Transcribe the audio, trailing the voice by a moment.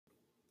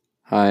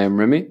Hi, I'm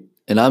Remy.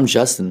 And I'm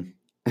Justin.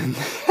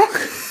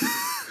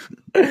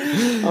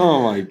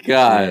 Oh my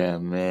God. Yeah,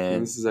 man.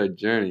 This is our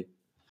journey.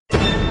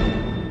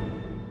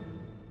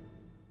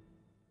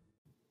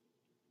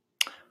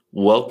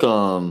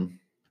 Welcome.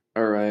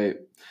 All right.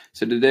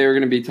 So today we're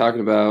going to be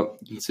talking about,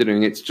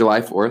 considering it's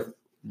July 4th.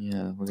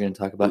 Yeah, we're going to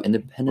talk about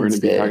Independence Day. We're going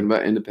to be talking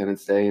about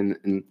Independence Day.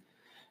 And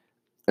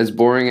as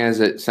boring as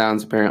it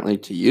sounds apparently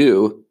to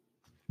you,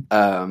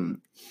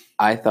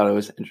 I thought it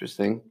was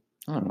interesting.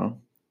 I don't know.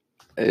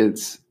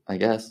 I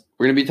guess.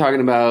 We're going to be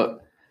talking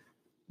about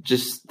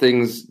just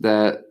things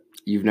that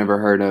you've never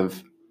heard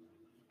of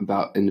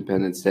about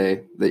Independence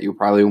Day that you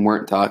probably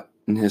weren't taught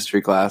in history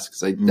class,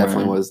 because I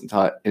definitely wasn't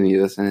taught any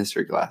of this in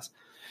history class.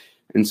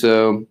 And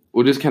so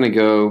we'll just kind of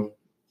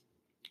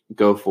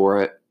go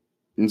for it.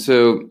 And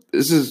so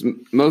this is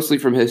mostly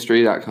from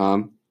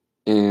history.com,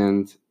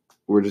 and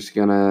we're just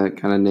going to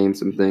kind of name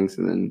some things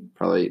and then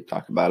probably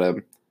talk about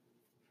them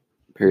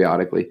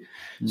periodically.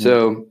 Yeah.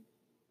 So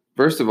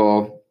first of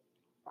all,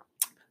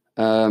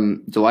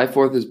 July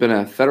 4th has been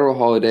a federal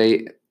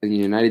holiday in the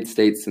United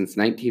States since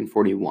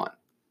 1941.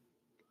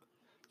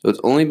 So it's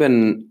only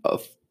been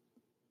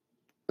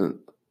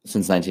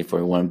since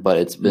 1941, but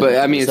it's been. But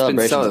I mean,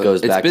 celebrations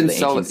goes back to the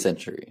 18th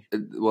century.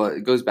 Well,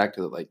 it goes back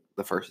to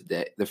the first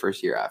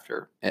year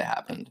after it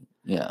happened.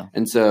 Yeah,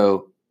 and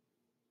so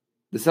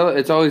it's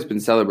always been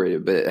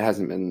celebrated, but it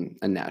hasn't been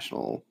a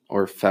national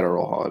or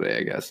federal holiday,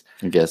 I guess.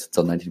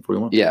 Until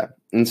 1941. Yeah,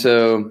 and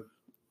so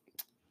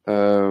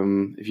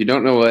if you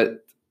don't know what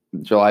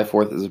July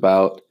 4th is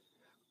about,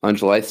 on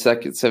July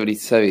 2nd,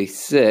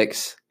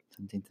 1776,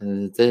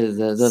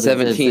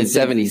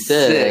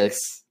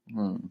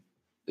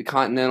 the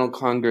Continental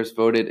Congress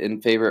voted in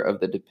favor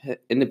of the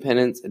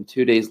independence, and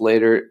 2 days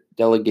later,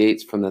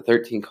 delegates from the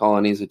 13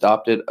 colonies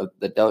adopted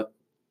the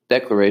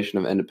Declaration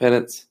of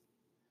Independence,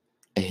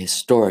 a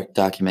historic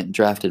document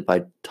drafted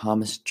by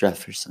Thomas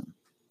Jefferson.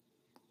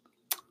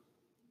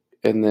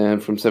 And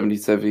then from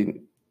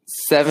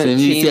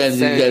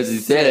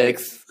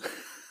 1776,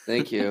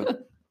 thank you,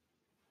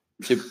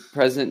 to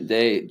present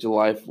day,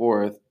 July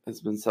 4th has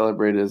been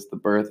celebrated as the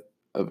birth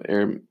of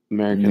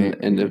American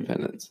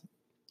independence.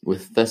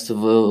 With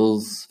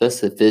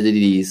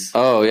festivities.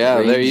 Oh,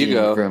 yeah, there you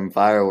go. From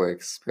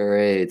fireworks,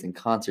 parades, and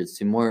concerts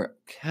to more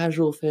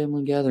casual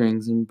family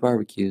gatherings and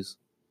barbecues.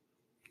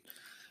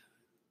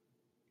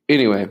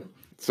 Anyway,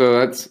 so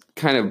that's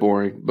kind of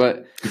boring,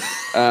 but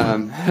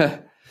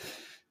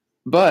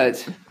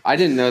but I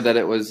didn't know that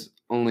it was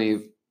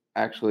only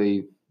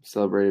actually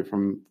celebrated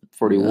from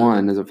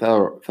 41 as a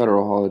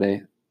federal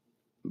holiday.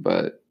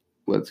 But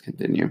let's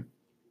continue.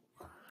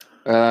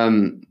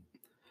 So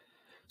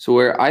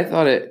where I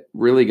thought it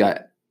really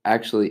got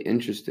actually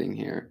interesting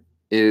here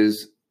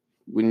is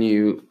when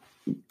you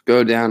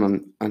go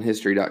down on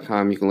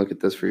history.com, you can look at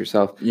this for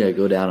yourself. Yeah,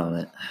 go down on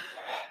it.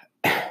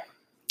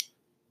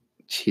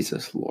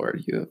 Jesus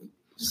Lord, you have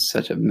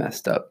such a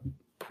messed up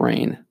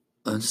brain.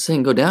 I'm just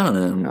saying go down on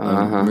it.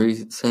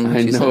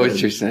 I know what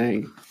you're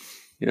saying.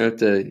 You don't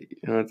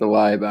have to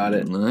lie about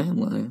it. I'm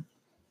lying.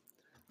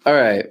 All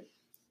right.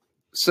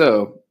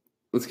 So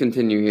let's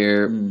continue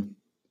here.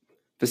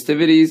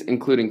 Festivities,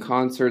 including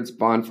concerts,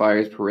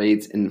 bonfires,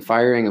 parades, and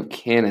firing of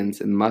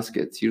cannons and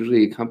muskets,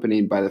 usually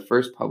accompanied by the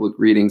first public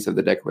readings of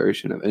the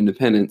Declaration of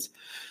Independence,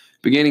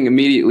 beginning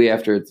immediately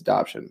after its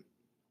adoption.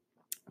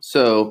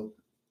 So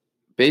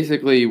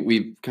basically,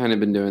 we've kind of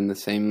been doing the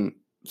same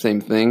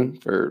thing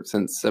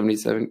since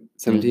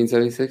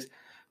 1776.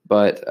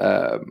 But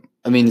I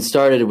mean, it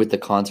started with the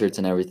concerts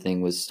and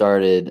everything was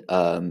started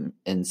in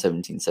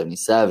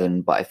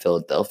 1777 by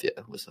Philadelphia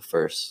was the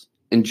first.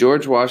 And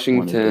George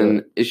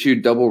Washington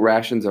issued double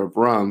rations of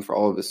rum for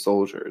all of his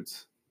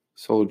soldiers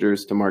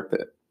to mark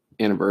the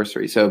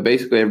anniversary. So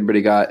basically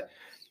everybody got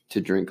to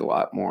drink a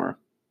lot more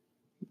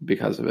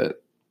because of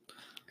it.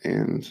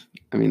 And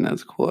I mean,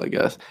 that's cool, I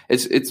guess.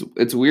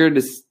 It's weird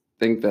to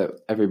think that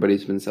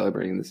everybody's been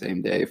celebrating the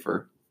same day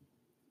for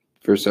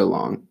so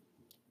long.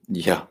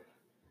 Yeah.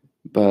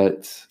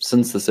 But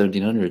since the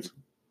 1700s.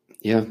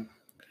 Yeah.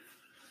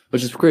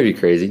 Which is pretty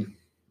crazy.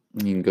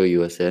 I mean, go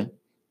USA.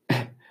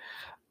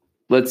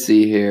 Let's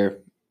see here.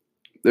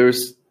 The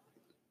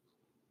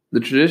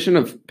tradition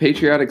of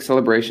patriotic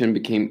celebration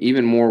became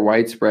even more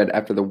widespread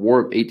after the War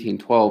of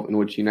 1812, in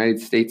which the United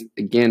States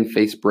again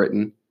faced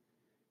Britain.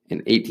 In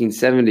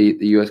 1870,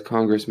 the U.S.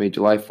 Congress made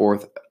July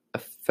 4th a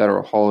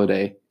federal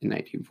holiday in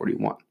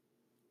 1941.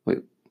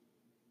 Wait.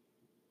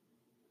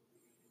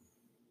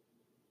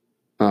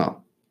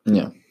 Oh.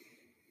 Yeah.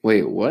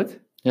 Wait, what?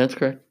 Yeah, that's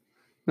correct.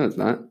 No, it's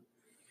not.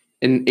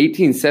 In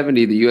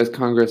 1870, the U.S.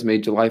 Congress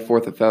made July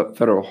 4th a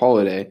federal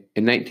holiday.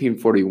 In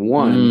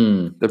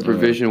 1941, the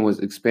provision was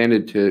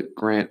expanded to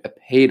grant a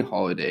paid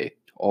holiday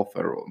to all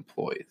federal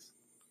employees.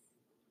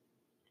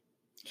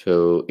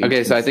 So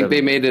I think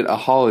they made it a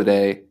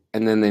holiday,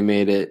 and then they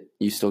made it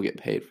you still get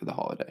paid for the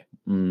holiday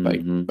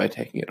by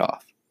taking it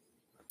off.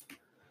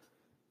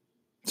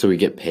 So we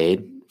get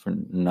paid for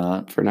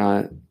not.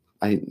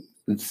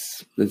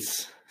 It's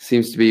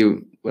seems to be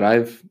what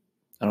I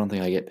don't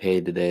think I get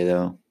paid today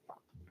though.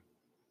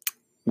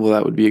 Well,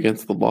 that would be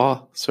against the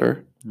law,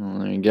 sir. Well,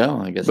 there you go.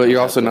 I guess. But I'll you're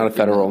have also to not a do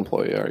federal that.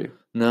 employee, are you?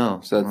 No.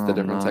 So that's the I'm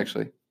difference, not.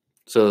 actually.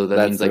 So that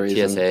That's means the like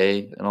reason.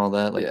 TSA and all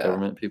that, like Yeah.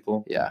 government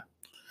people. Yeah.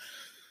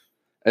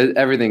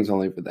 Everything's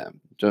only for them.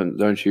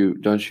 Don't you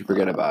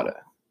forget about it.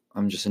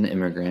 I'm just an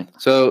immigrant.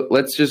 So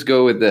let's just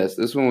go with this.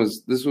 This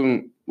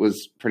one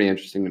was pretty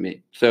interesting to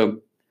me.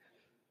 So,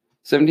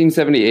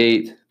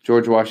 1778,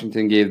 George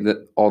Washington gave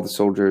all the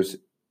soldiers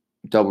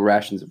double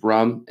rations of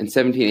rum. In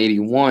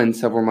 1781,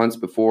 several months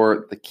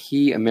before the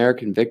key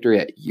American victory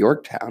at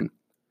Yorktown,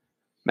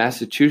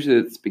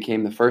 Massachusetts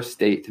became the first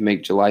state to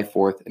make July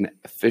 4th an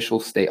official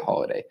state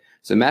holiday.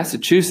 So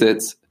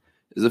Massachusetts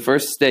is the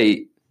first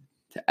state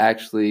to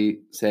actually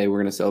say we're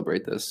going to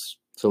celebrate this.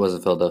 So was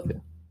it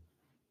Philadelphia?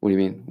 What do you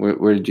mean?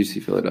 Where did you see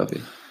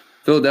Philadelphia?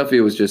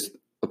 Philadelphia was just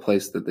a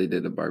place that they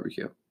did a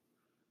barbecue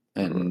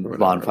And or whatever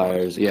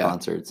bonfires and Yeah.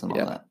 concerts and all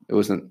that. It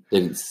wasn't. They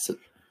didn't. s-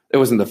 It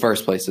wasn't the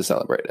first place to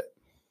celebrate it.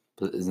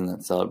 But isn't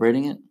that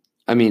celebrating it?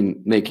 I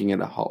mean, making it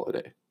a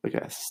holiday, like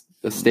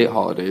a state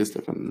holiday, is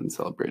different than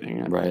celebrating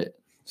it. Right.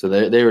 So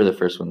they were the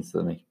first ones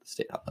to make it the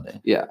state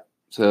holiday. Yeah.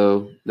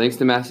 So thanks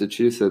to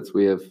Massachusetts,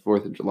 we have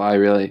 4th of July.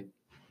 Really.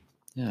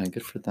 Yeah,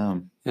 good for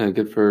them. Yeah.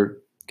 Good for.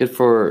 Good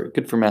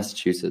for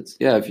Massachusetts.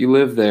 Yeah. If you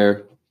live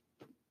there,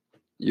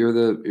 you're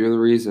the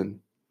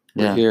reason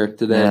we're Yeah. here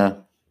today Yeah.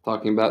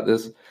 talking about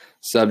this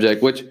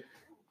subject, which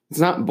it's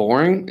not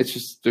boring. It's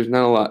just there's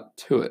not a lot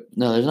to it.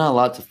 No, there's not a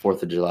lot to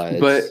 4th of July.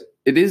 But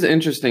it is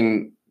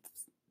interesting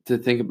to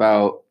think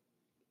about,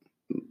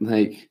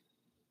 like,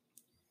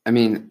 I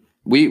mean,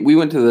 we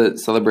went to the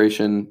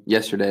celebration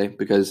yesterday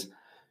because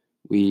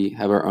we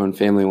have our own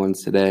family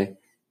ones today.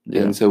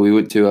 yeah. And so we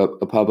went to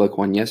a public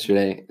one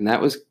yesterday, and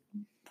that was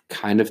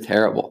kind of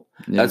terrible.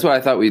 Yeah. That's what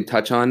I thought we'd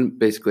touch on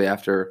basically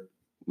after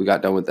we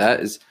got done with that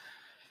is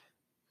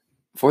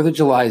 4th of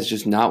July is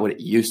just not what it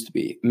used to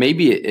be.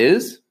 Maybe it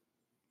is,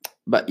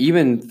 but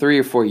even 3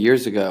 or 4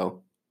 years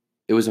ago,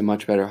 it was a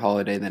much better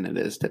holiday than it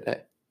is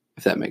today,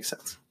 if that makes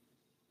sense.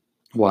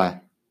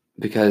 Why?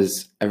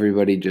 Because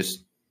everybody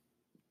just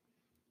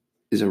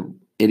is an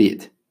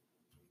idiot.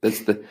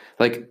 That's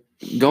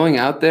going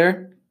out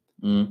there,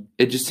 Mm.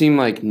 it just seemed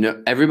like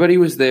everybody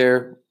was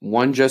there,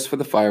 one just for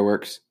the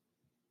fireworks,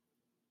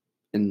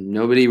 and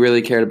nobody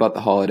really cared about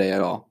the holiday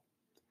at all.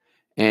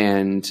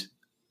 And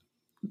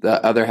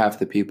the other half of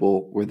the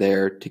people were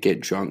there to get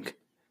drunk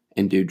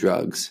and do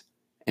drugs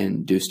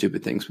and do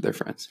stupid things with their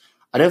friends.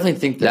 I definitely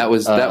think That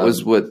was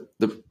what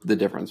the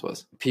difference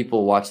was.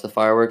 people watch the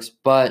fireworks,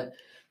 but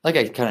like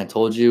I kind of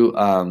told you,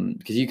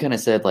 because you kind of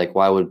said like,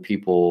 why would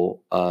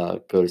people go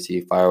to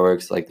see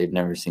fireworks? Like they've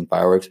never seen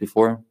fireworks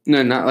before.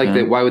 No, not like Yeah.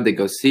 that. Why would they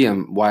go see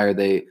them? Why are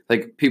they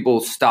like people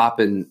stop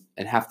and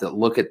have to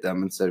look at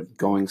them instead of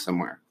going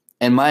somewhere?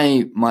 And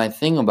my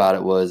thing about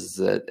it was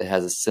that it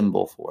has a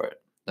symbol for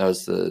it.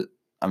 That's the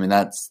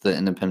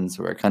independence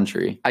of our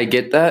country. I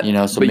get that, You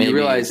know, so but maybe you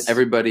realize it's-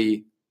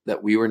 everybody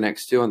that we were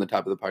next to on the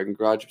top of the parking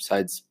garage,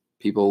 besides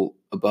people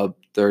above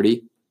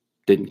 30,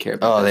 didn't care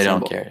about Oh, that they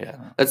symbol. don't care.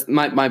 Yeah. That's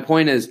my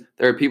point is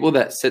there are people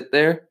that sit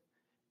there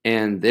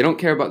and they don't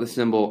care about the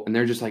symbol and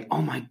they're just like,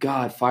 oh my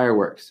God,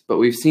 fireworks. But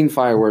we've seen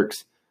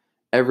fireworks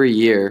every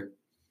year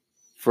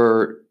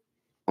for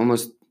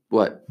almost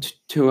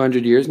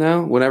 200 years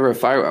now? Whenever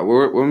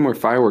when were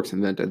fireworks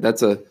invented?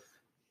 That's a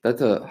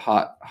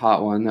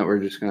hot one that we're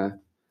just gonna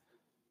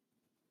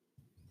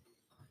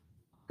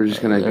There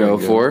go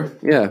we go. for.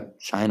 Yeah.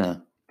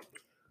 China.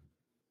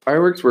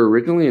 Fireworks were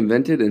originally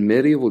invented in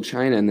medieval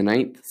China in the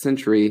 9th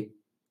century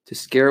to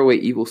scare away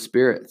evil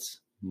spirits.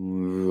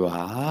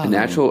 Wow. A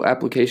natural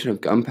application of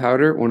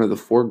gunpowder, one of the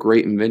 4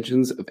 great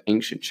inventions of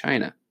ancient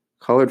China.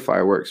 Colored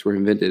fireworks were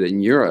invented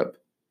in Europe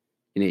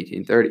in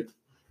 1830.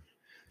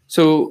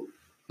 So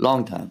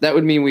Long time. that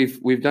would mean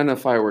we've done a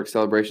fireworks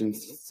celebration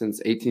since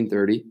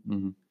 1830,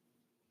 Mhm.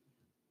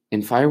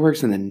 and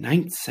fireworks in the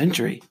 9th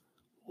century.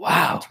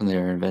 Wow, That's when they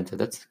were invented.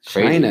 That's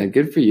crazy. China,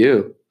 good for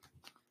you.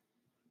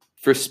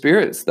 For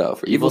spirits, though,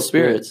 for evil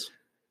spirits.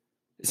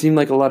 It seemed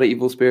like a lot of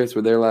evil spirits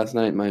were there last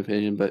night, in my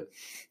opinion, but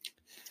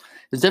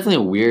It was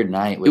definitely a weird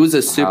night. it was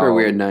a super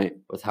weird night.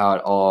 with how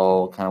it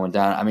all kind of went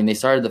down. I mean, they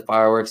started the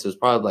fireworks. It was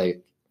probably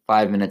like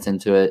 5 minutes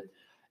into it.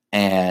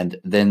 And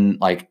then,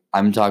 like,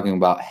 I'm talking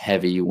about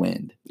heavy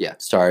wind. Yeah.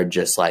 Started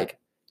just like,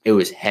 it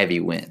was heavy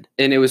wind.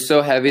 And it was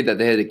so heavy that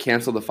they had to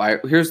cancel the fire.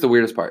 Here's the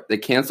weirdest part. They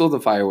canceled the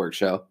fireworks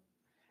show,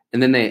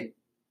 and then they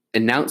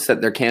announced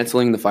that they're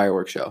canceling the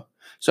fireworks show.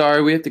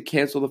 Sorry, we have to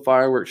cancel the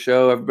fireworks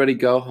show. Everybody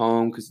go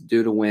home because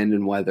due to wind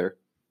and weather.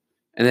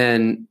 And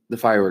then the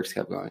fireworks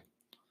kept going.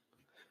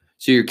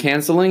 So you're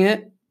canceling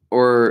it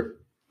or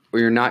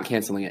you're not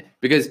canceling it.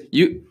 Because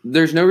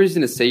there's no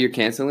reason to say you're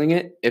canceling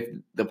it if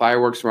the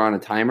fireworks were on a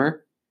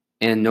timer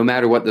and no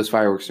matter what, those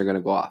fireworks are going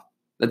to go off.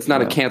 That's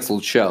not a Yeah.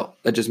 canceled show.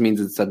 That just means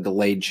it's a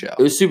delayed show.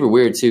 It was super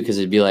weird, too, because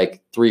it'd be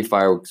like 3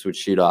 fireworks would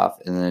shoot off,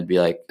 and then it'd be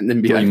like And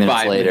then be 3 like minutes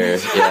 5 later.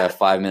 minutes. Yeah,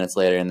 5 minutes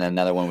later, and then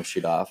another one would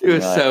shoot off. It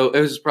was And you're like,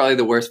 it was probably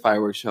the worst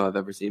fireworks show I've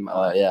ever seen in my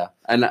life. yeah.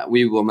 And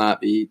we will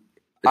not be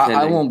I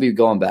attending. won't be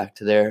going back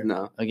to there.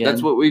 No. Again.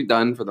 That's what we've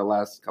done for the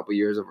last couple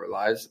years of our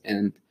lives.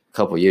 And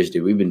couple years,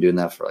 dude. We've been doing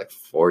that for like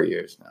 4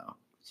 years now,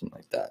 something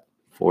like that.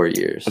 4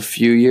 years. A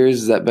few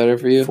years, is that better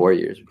for you? 4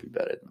 years would be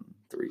better than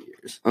 3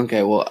 years.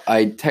 Okay, well,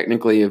 I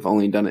technically have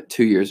only done it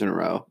 2 years in a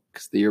row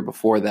because the year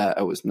before that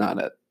I was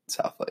not at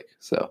South Lake.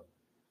 So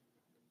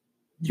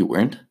You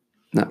weren't?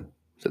 no,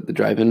 it's at the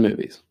drive-in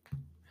movies.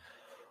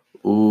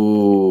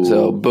 Ooh.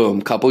 So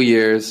boom, couple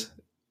years,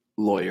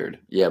 lawyered.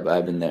 Yeah, but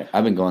I've been there.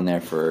 I've been going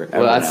there for.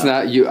 Well, that's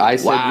not you. I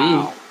said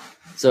me.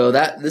 So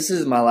this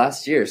is my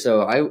last year.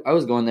 So I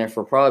was going there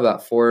for probably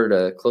about 4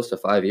 to close to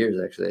 5 years,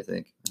 actually, I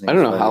think I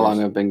don't know how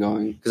long I've been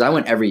going. Because I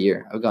went every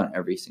year. I've gone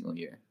every single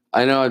year.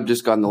 I know I've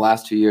just gone the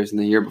last 2 years, and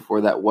the year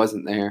before that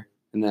wasn't there.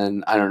 And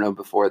then, I don't know,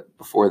 before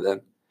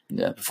then.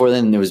 Yeah, before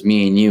then, it was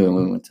me and you, and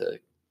we went to...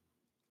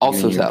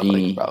 Also South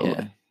Lake,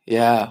 probably.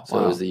 Yeah.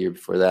 So it was the year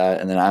before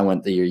that. And then I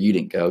went the year you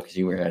didn't go because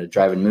you were at a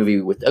drive-in movie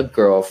with a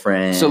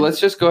girlfriend. So let's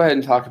just go ahead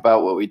and talk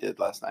about what we did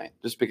last night,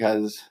 just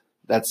because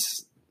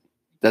that's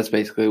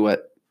basically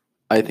what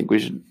I think we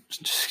should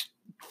just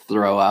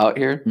throw out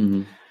here.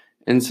 Mm-hmm.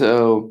 And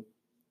so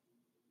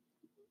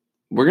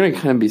we're going to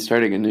kind of be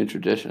starting a new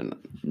tradition.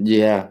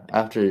 Yeah.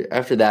 After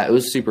that, it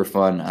was super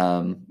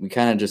fun. We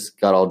kind of just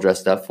got all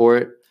dressed up for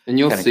it. And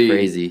you'll see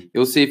crazy.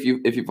 You'll see if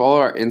you follow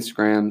our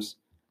Instagrams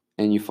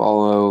and you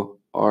follow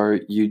our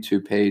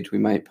YouTube page, we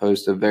might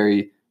post a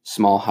very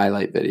small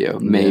highlight video,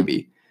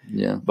 maybe.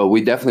 Yeah. But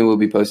we definitely will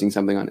be posting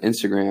something on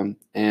Instagram.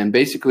 And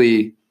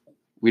basically,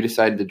 we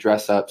decided to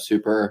dress up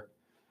super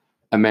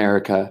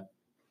America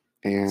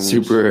and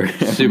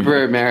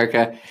super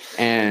America,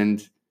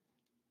 and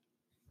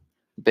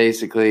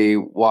basically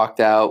walked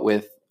out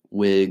with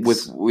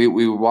wigs.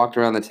 We walked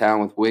around the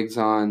town with wigs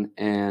on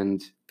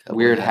and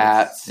weird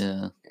hats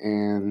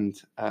and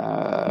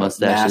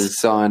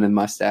masks on and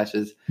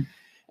mustaches.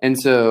 And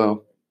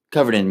so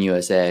covered in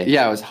USA.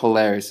 Yeah, it was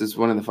hilarious. It's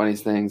one of the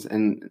funniest things.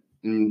 And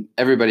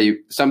everybody,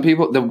 some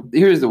people,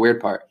 here's the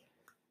weird part.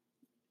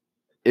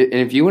 And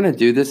if you want to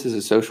do this as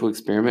a social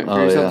experiment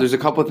for yourself, there's a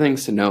couple of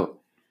things to note.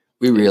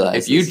 We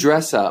realize if you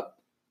dress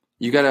up,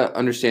 you got to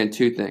understand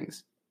two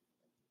things.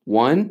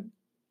 One,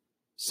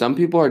 some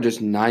people are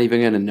just not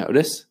even going to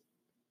notice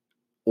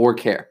or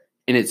care.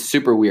 And it's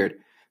super weird.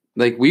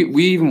 Like we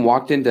even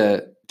walked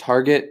into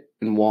Target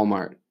and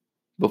Walmart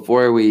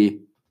before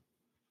we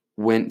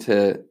went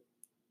to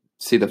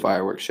see the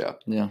fireworks show.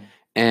 Yeah.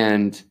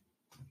 And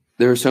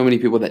there were so many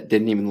people that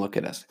didn't even look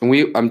at us. And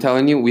I'm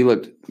telling you, we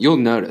looked, you'll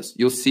notice,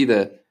 you'll see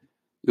the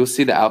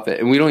outfit.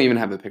 And we don't even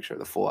have a picture of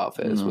the full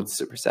outfit. Is what's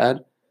super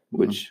sad,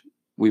 which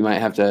we might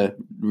have to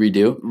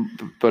redo,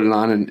 put it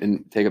on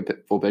and take a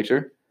full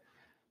picture.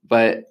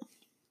 But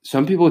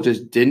some people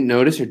just didn't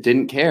notice or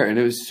didn't care, and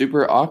it was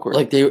super awkward.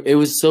 Like it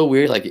was so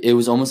weird. Like it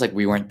was almost like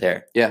we weren't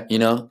there. Yeah, you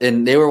know.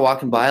 And they were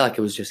walking by like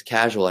it was just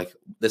casual. Like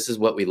this is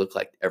what we look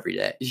like every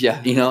day.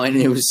 Yeah, you know. And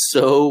it was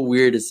so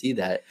weird to see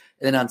that.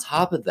 And then on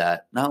top of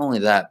that, not only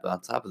that, but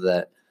on top of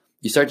that,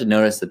 you start to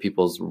notice the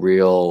people's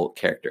real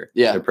character,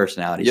 their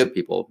personalities of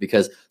people.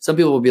 Because some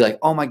people will be like,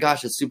 "Oh my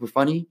gosh, it's super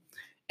funny,"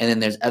 and then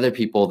there's other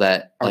people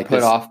that are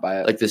put off by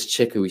it. Like this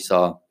chick who we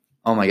saw.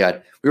 Oh my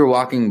God. We were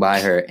walking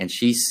by her and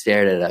she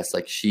stared at us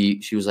like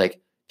she was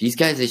like, these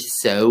guys are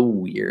so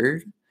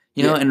weird.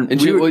 You know, and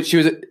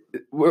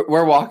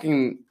we're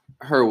walking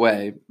her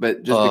way,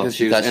 but just because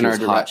she was in our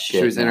direction.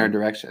 She was in our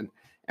direction.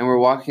 And we're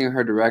walking in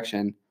her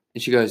direction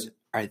and she goes,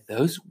 "Are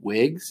those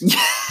wigs?"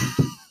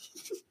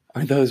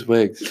 Are those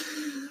wigs?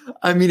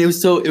 I mean, it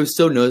was so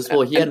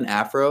noticeable. He had an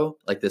afro,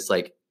 like this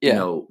you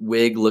know,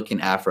 wig looking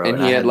afro. And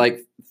he had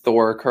like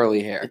Thor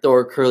curly hair.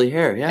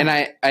 Yeah. And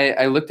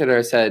I looked at her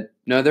and said,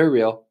 "No, they're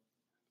real."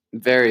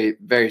 Very,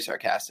 very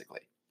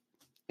sarcastically.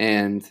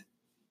 And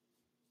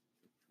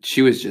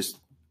she was a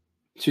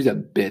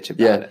bitch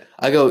about it.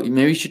 I go,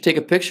 "Maybe you should take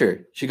a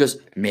picture." She goes,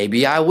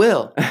 "Maybe I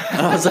will."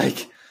 And I was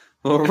like,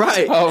 "All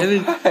right."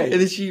 And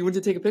then she went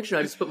to take a picture.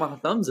 I just put my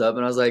thumbs up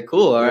and I was like,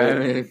 "Cool, all right." I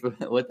mean,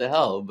 what the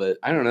hell? But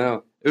I don't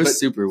know. It was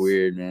super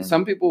weird, man.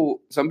 Some people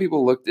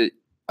looked at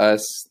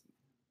us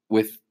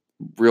with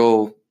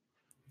real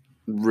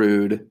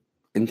rude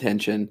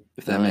intention,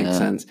 if that makes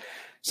sense.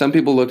 Some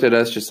people looked at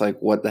us just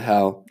like, "What the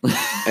hell?"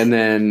 And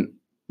then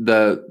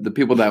the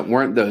people that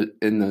weren't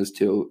in those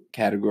two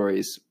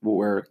categories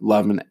were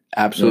loving it,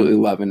 absolutely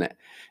loving it.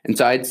 And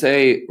so I'd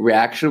say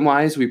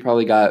reaction-wise, we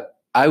probably got,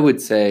 I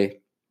would say,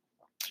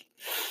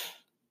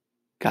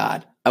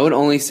 God, I would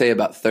only say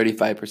about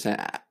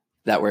 35%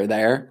 that were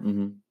there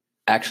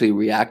actually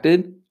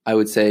reacted. I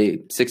would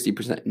say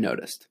 60%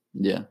 noticed.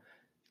 Yeah.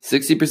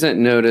 60%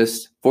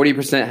 noticed,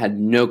 40% had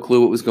no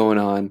clue what was going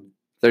on,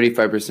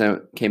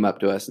 35% came up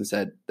to us and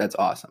said, "That's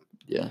awesome."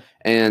 Yeah.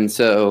 And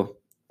so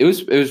it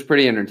was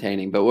pretty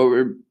entertaining. But what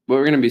we're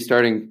going to be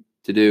starting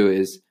to do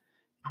is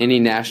any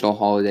national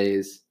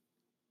holidays,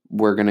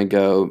 we're going to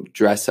go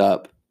dress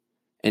up.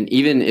 And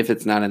even if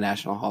it's not a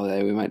national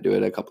holiday, we might do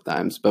it a couple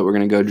times, but we're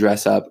going to go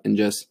dress up and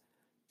just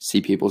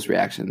see people's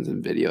reactions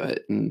and video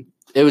it. And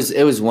it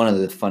was one of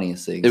the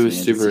funniest things. It was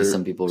super, to see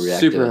some people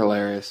react super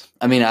hilarious.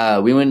 I mean,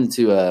 we went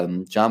into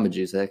Jamba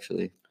Juice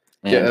actually,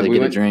 and to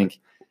get a drink.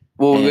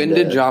 Well, we went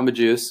into Jamba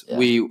Juice. Yeah.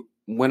 We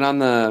went on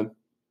the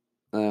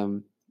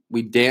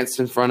we danced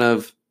in front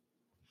of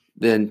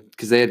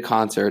because they had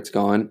concerts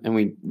going, and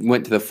we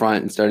went to the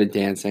front and started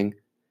dancing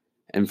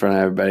in front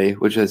of everybody,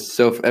 which was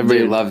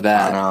everybody loved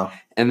that. I know.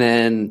 And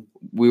then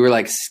we were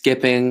like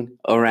skipping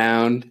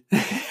around.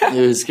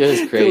 It was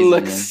crazy. It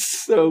looked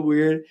so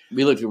weird.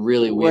 We looked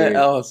really weird.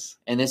 What else?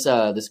 And this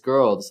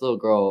little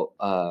girl,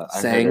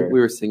 sang. We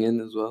were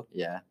singing as well.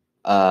 Yeah.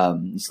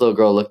 This little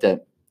girl looked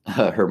at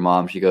her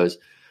mom. She goes,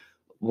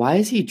 "Why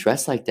is he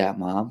dressed like that,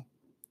 Mom?"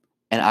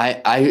 And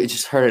I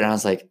just heard it and I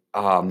was like,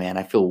 "Oh man,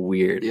 I feel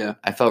weird." Yeah.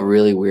 I felt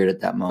really weird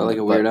at that moment.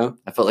 Felt like a weirdo.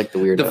 I felt like the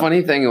weirdo. The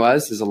funny thing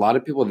is a lot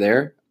of people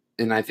there,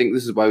 and I think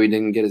this is why we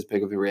didn't get as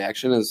big of a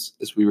reaction as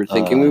we were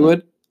thinking we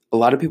would. A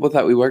lot of people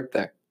thought we worked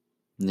there.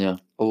 Yeah.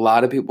 A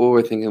lot of people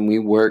were thinking we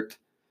worked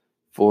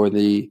for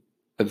the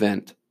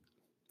event,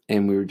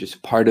 and we were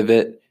just part of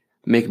it,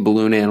 making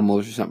balloon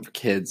animals or something for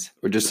kids,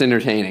 or just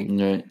entertaining,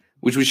 right.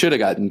 Which we should have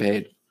gotten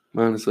paid,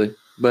 honestly.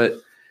 But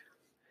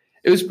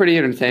it was pretty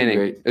entertaining.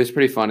 It was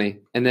pretty funny.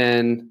 And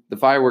then the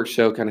fireworks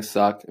show kind of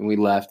sucked, and we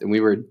left, and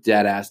we were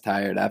dead ass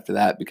tired after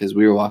that because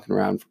we were walking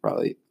around for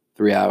probably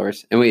 3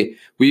 hours, and we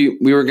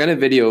were gonna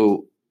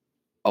video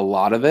a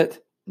lot of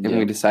it, and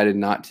we decided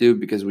not to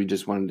because we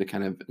just wanted to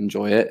kind of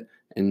enjoy it,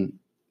 and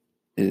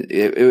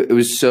it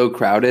was so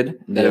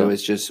crowded that it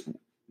was just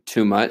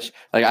too much.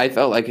 Like I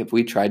felt like if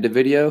we tried to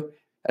video,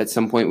 at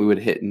some point we would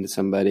hit into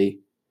somebody.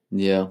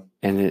 Yeah,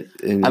 and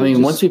I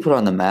mean, once we put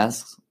on the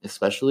masks,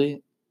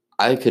 especially,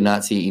 I could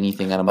not see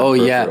anything out of my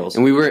peripherals. Yeah,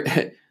 and we were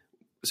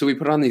so we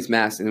put on these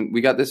masks, and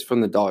we got this from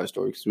the dollar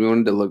store because we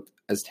wanted to look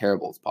as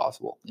terrible as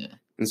possible. Yeah,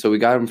 and so we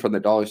got them from the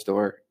dollar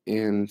store,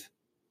 and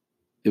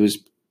it was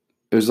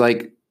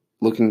like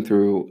looking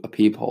through a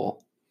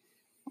peephole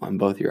on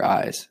both your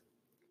eyes.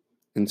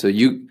 And so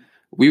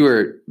we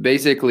were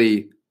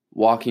basically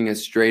walking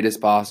as straight as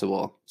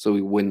possible so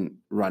we wouldn't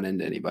run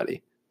into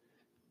anybody.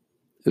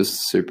 It was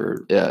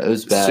super. Yeah, it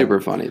was bad.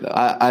 Super funny though.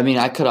 I mean,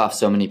 I cut off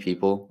so many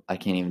people. I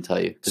can't even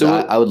tell you. So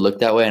I would look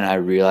that way, and I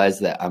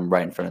realized that I'm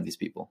right in front of these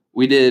people.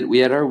 We did. We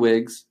had our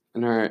wigs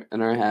and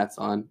our hats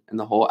on, and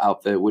the whole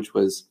outfit, which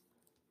was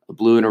a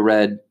blue and a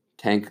red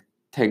tank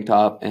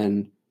top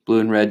and blue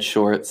and red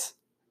shorts,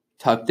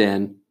 tucked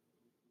in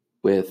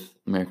with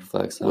American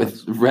flag socks,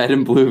 with red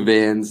and blue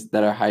Vans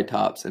that are high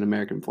tops, and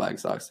American flag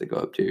socks that go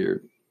up to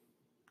your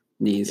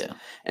knees. Yeah.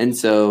 And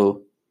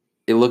so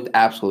it looked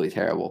absolutely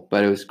terrible,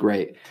 but it was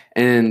great.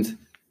 And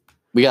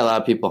we got a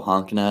lot of people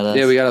honking at us.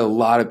 Yeah, we got a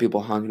lot of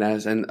people honking at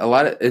us, and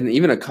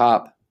even a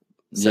cop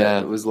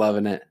was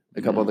loving it.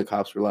 A couple of the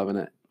cops were loving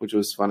it, which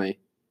was funny.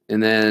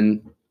 And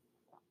then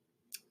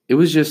it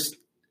was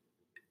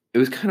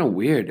kind of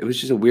weird. It was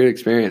just a weird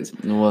experience.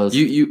 It was.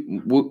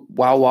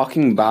 While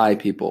walking by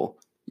people,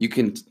 you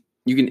can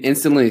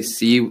instantly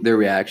see their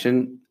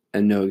reaction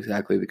and know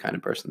exactly the kind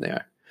of person they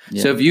are.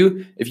 Yeah. So if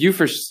you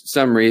for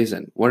some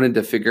reason wanted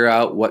to figure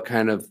out what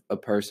kind of a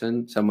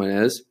person someone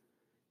is,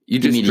 you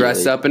just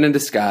dress up in a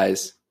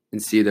disguise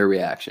and see their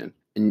reaction,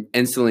 and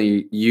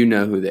instantly you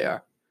know who they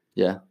are.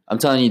 Yeah, I'm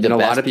telling you, the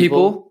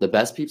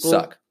best people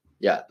suck.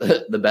 Yeah,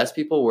 the best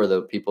people were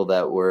the people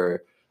that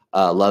were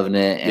loving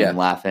it and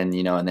laughing,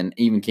 and then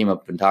even came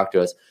up and talked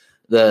to us.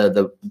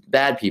 The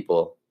bad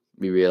people,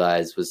 we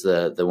realized, was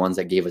the ones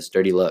that gave us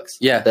dirty looks.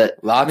 Yeah,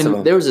 lots of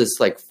them. There was this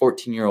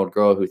 14-year-old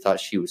girl who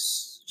thought she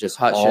was just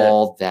hot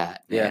all shit.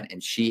 That, man,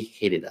 and she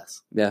hated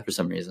us. Yeah, for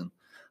some reason.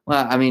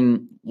 Well, I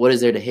mean, what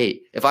is there to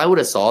hate? If I would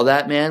have saw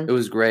that, man, it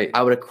was great.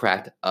 I would have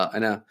cracked up. I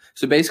know.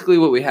 So basically,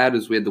 what we had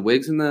was we had the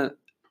wigs and the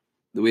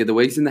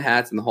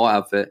hats and the whole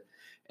outfit,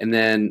 and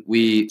then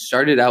we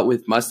started out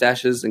with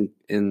mustaches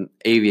and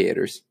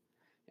aviators,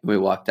 and we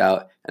walked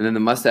out, and then the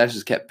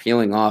mustaches kept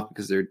peeling off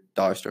because they're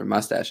dollar store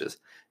mustaches,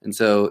 and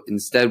so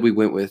instead we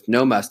went with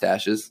no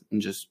mustaches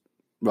and just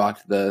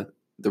rocked the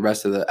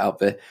rest of the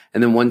outfit,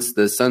 and then once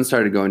the sun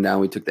started going down,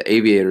 we took the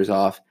aviators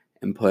off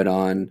and put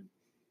on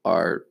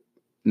our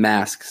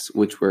masks,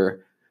 which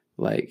were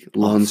like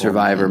lone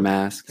survivor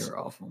masks. They're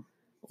awful.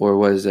 Or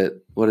what is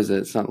it?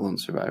 It's not Lone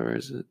Survivor,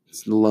 is it?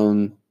 It's the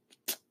Lone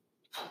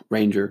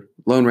Ranger.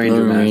 Lone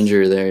Ranger. Lone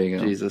Ranger, there you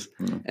go. Jesus.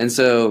 Mm. And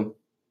so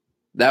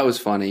that was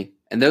funny.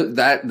 And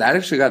that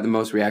actually got the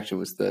most reaction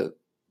was the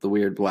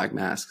weird black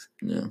masks.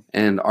 Yeah.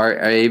 And our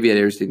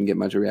aviators didn't get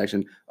much of a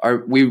reaction.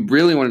 We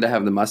really wanted to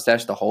have the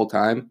mustache the whole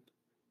time,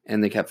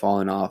 and they kept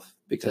falling off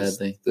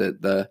because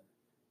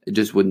it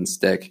just wouldn't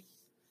stick.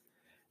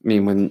 I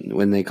mean,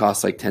 when they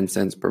cost like 10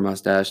 cents per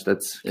mustache,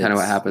 that's kind of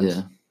what happens.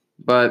 Yeah.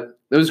 But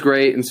it was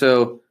great. And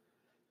so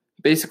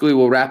basically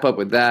we'll wrap up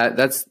with that.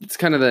 That's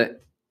kind of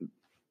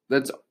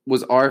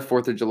was our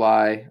 4th of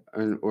July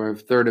or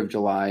 3rd of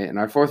July. And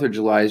our 4th of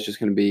July is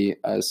just going to be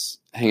us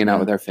hanging out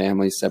with our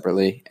families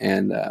separately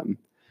and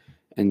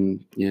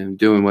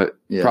doing what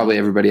probably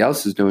everybody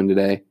else is doing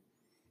today.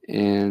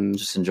 And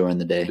just enjoying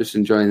the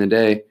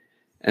day.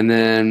 And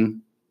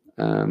then,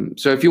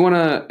 so if you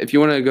want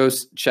to go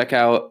check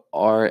out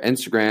our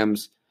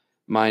Instagrams,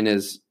 mine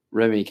is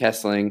Remy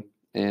Kessling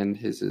and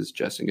his is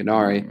Justin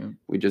Gennari. Mm-hmm.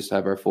 We just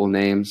have our full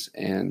names.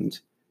 And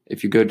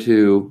if you go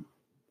to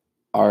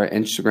our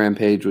Instagram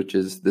page, which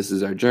is This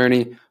Is Our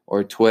Journey,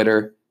 or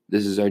Twitter,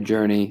 This Is Our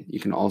Journey. You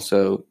can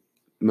also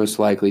most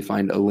likely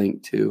find a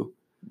link to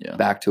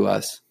back to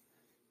us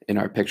in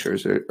our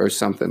pictures or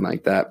something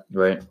like that.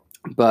 Right.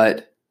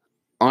 But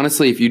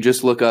honestly, if you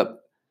just look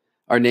up,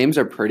 our names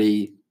are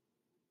pretty,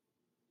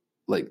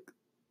 like,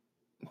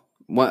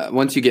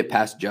 once you get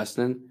past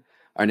Justin,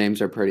 our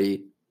names are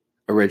pretty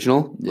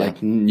original. Yeah.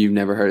 Like, you've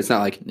never heard. It's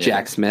not like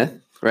Jack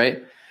Smith,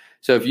 right?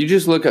 So if you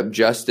just look up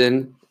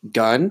Justin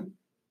Gunn,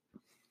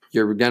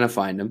 you're going to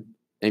find him.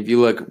 And if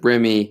you look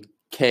Remy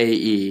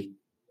K-E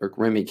or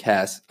Remy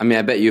Kess, I mean,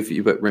 I bet you if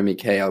you put Remy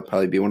K, I'll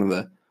probably be one of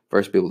the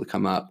first people to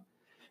come up.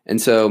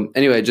 And so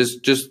anyway,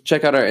 just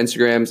check out our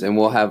Instagrams and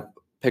we'll have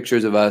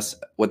pictures of us,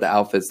 what the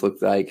outfits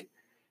look like.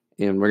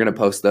 And we're going to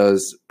post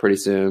those pretty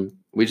soon.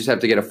 We just have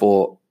to get a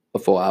full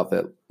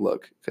outfit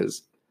look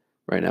because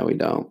right now we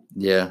don't.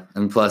 Yeah.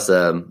 And plus,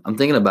 I'm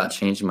thinking about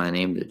changing my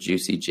name to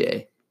Juicy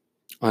J.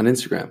 On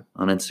Instagram.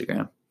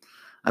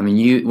 I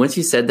mean, once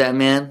you said that,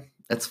 man,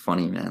 that's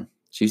funny, man.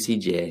 Juicy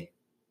J.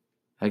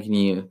 How can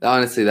you?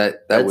 Honestly,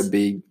 that would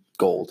be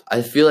gold.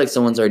 I feel like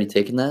someone's already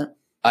taken that.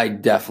 I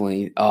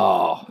definitely.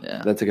 Oh,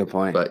 yeah. That's a good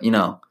point. But,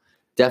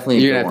 definitely.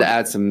 You're going to have to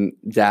add some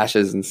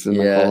dashes and some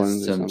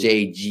colons. Some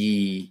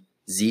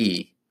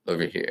JGZ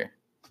over here.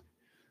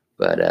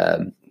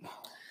 But,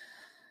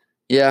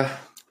 yeah.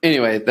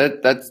 Anyway,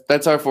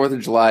 that's our 4th of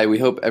July. We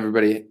hope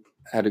everybody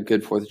had a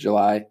good 4th of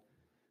July.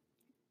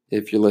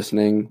 If you're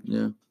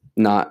listening,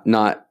 not.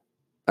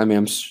 I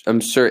mean, I'm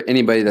sure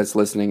anybody that's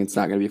listening, it's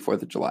not going to be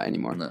 4th of July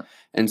anymore. No.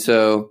 And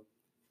so,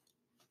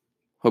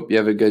 hope you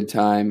have a good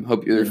time.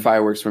 Hope your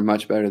fireworks were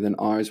much better than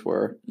ours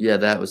were. Yeah,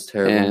 that was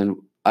terrible. And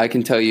I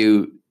can tell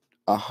you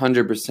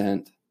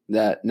 100%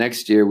 that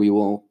next year we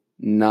will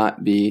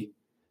not be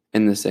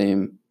in the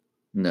same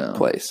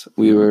place.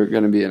 We were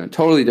going to be in a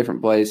totally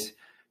different place,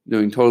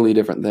 doing totally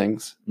different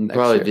things.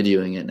 Probably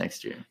videoing it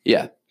next year.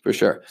 Yeah, for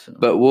sure. So.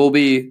 But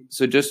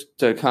just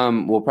to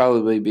come, we'll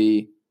probably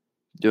be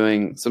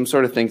doing some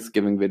sort of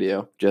Thanksgiving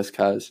video just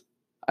because.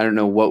 I don't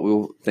know what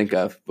we'll think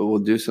of, but we'll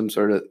do some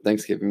sort of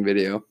Thanksgiving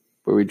video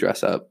where we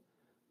dress up.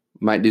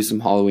 Might do some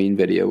Halloween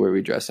video where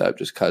we dress up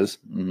just because.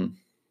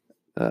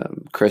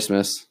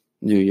 Christmas,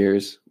 New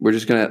Year's. We're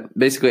just going to,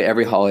 basically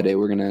every holiday,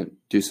 we're going to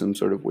do some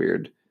sort of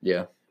weird,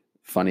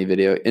 funny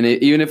video. And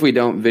even if we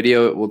don't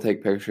video it, we'll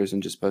take pictures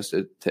and just post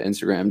it to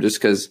Instagram just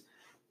because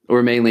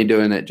we're mainly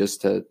doing it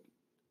just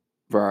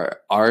for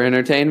our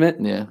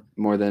entertainment.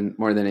 More than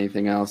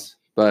anything else.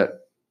 But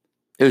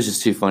it was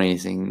just too funny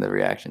seeing the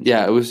reactions.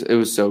 Yeah, it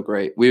was so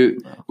great.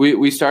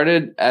 We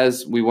started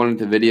as we wanted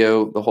to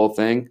video the whole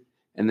thing,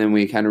 and then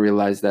we kind of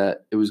realized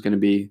that it was going to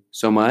be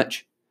so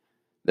much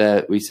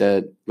that we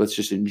said, let's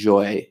just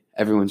enjoy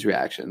everyone's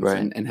reactions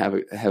and have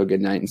a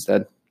good night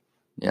instead.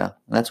 Yeah,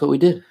 that's what we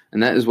did.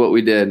 And that is what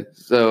we did.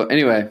 So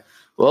anyway.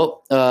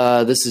 Well,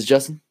 this is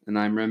Justin. And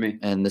I'm Remy.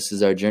 And this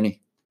is our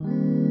journey.